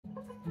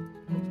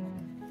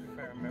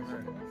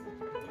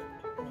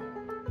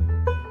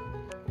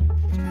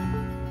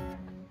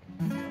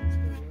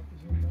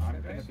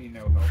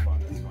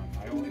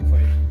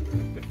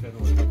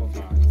fiddle a couple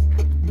times. I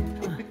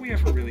don't think we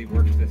ever really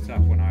worked this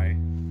up when I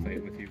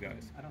played with you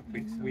guys. I don't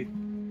think so.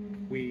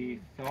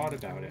 We thought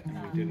about it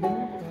and we did it a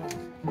couple times.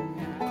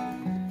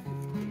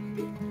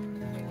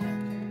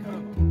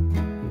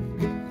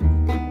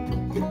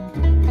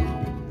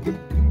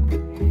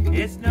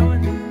 It's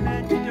knowing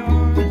that your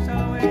door is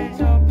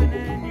always open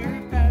and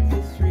your path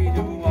is free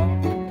to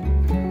walk.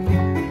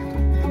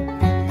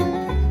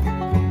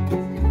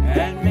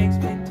 That makes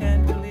me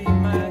tend to leave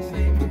my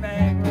sleeping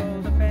bag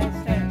rolled up and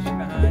stashed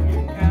behind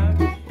your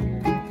couch.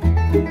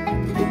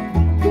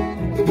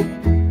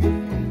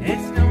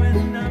 It's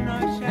knowing I'm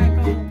not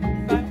shackled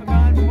by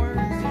forgotten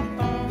words and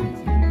poems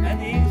and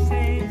the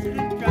essays that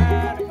have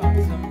dried upon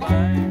some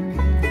vine.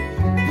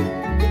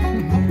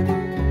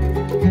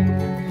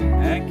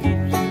 That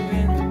keeps you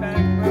in the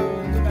back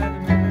roads by the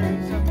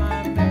rivers of my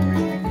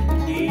memory,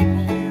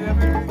 keeps you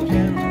ever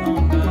gentle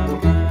on my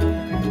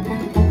mind.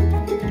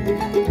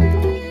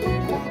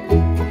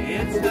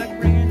 It's like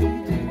bringing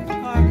two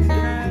hawks and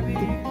ivy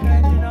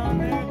planted on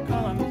their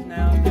columns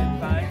now that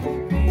bites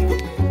me,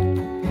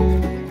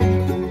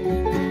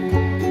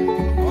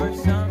 or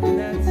something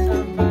that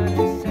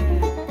somebody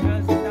said,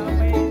 'cause it's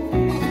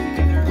always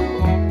together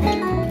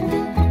walking.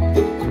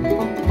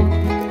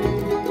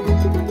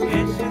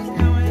 It's just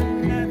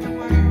knowing that the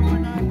world will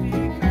not be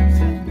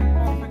cursed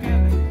or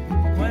forgiven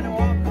when I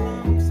walk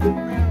along some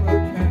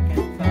railroad track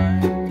and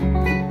find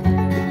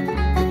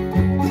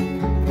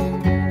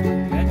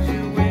that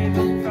you're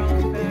waving from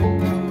back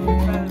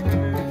roads by the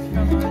rivers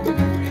from my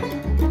memory.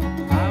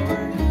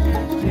 Flowers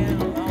just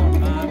gentle on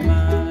my mind.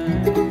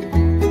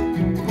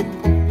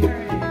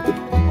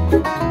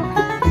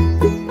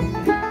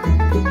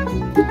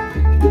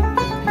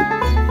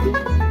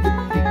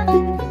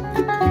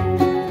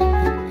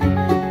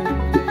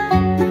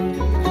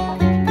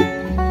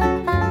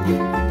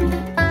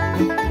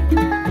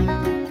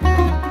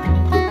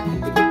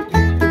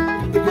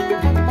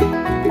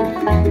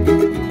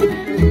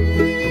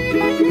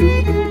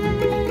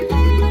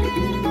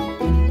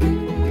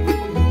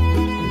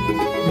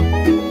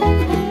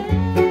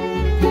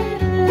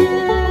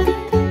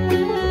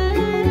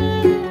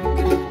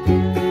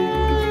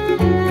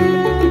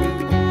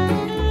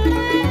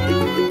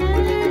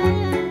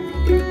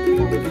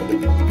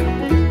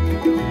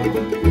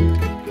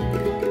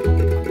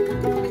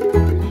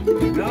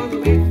 Those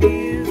wheat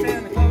fields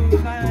and the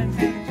clotheslines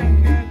and the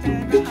junkyards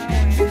and the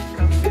highways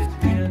come this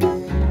dance.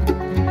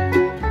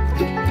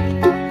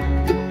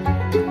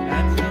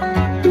 And some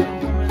other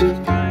woman is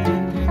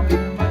crying to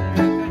her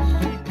mother 'cause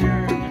she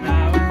turned and I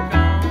was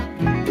gone.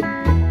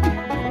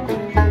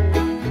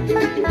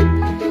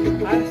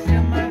 I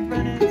still might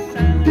run in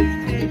silence,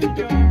 take a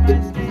door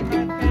might stain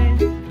my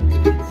face,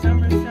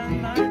 summer sun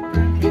might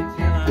burn me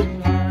till I'm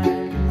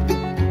blind.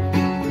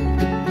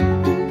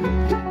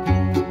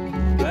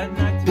 But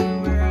not to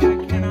where I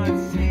cannot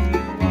see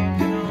you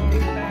walking on the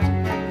back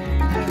roads,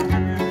 the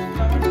rivers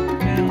flowing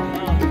down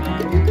along my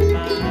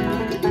mind.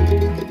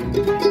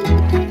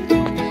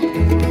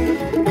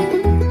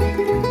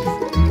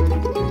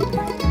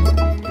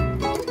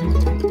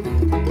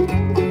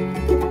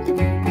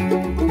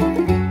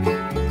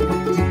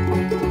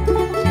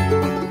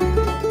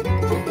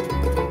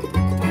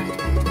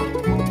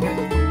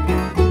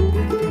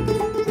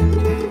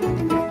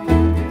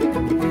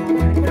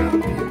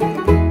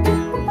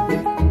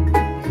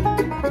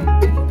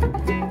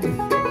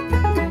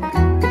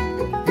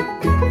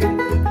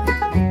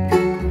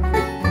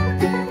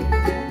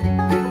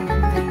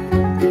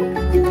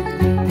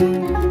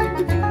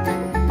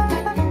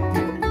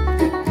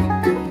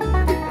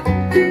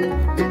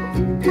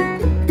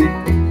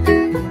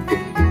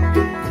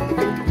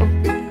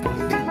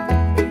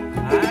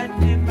 I'd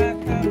nip my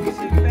cup,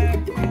 sit back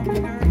from the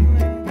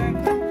gurgling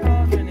breakfast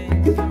cauldron in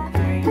some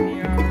rain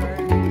yard.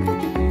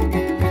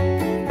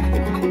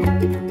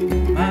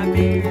 My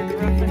beard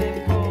roughened in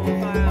coal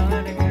while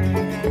and a good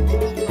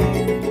handful of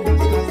salt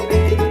across my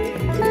face.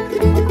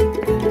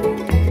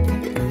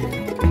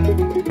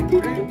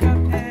 Brew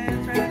cup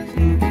hands round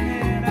chin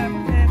and I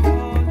pretend to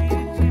hold you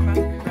to my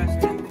breast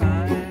and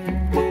find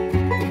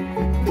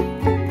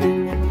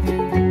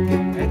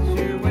that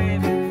you're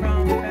waving from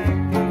the back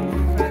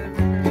roads by the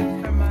rivers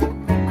from my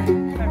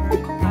memory,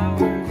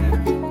 flowers that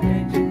are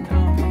raging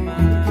on my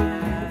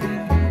mind.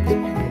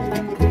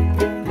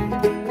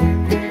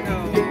 Here you go.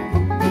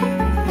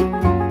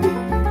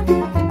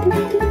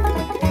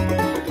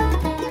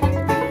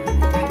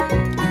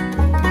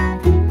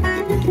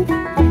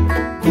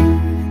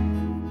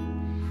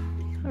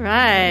 All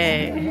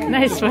right.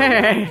 Nice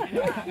work.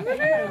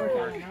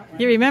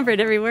 You remembered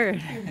every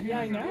word. Yeah,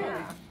 I know.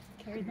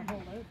 Carried the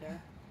whole load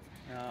there.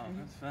 Oh,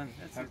 that's fun.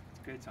 That's a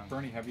great song.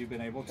 Bernie, have you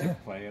been able to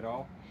play it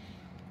all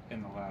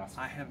in the last?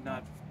 I have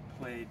not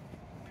played,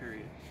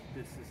 period.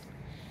 This is,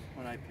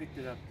 when I picked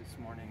it up this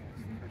morning,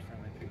 it's the first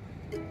time I picked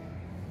it up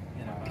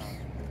in about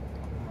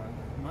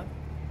a month.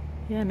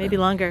 Yeah, maybe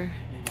longer.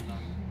 Maybe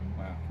longer.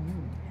 Wow.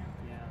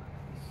 Yeah,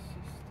 it's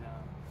just,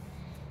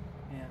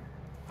 yeah,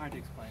 hard to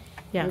explain.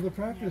 Yeah. Well, the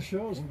practice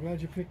shows. I'm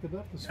glad you picked it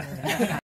up this morning.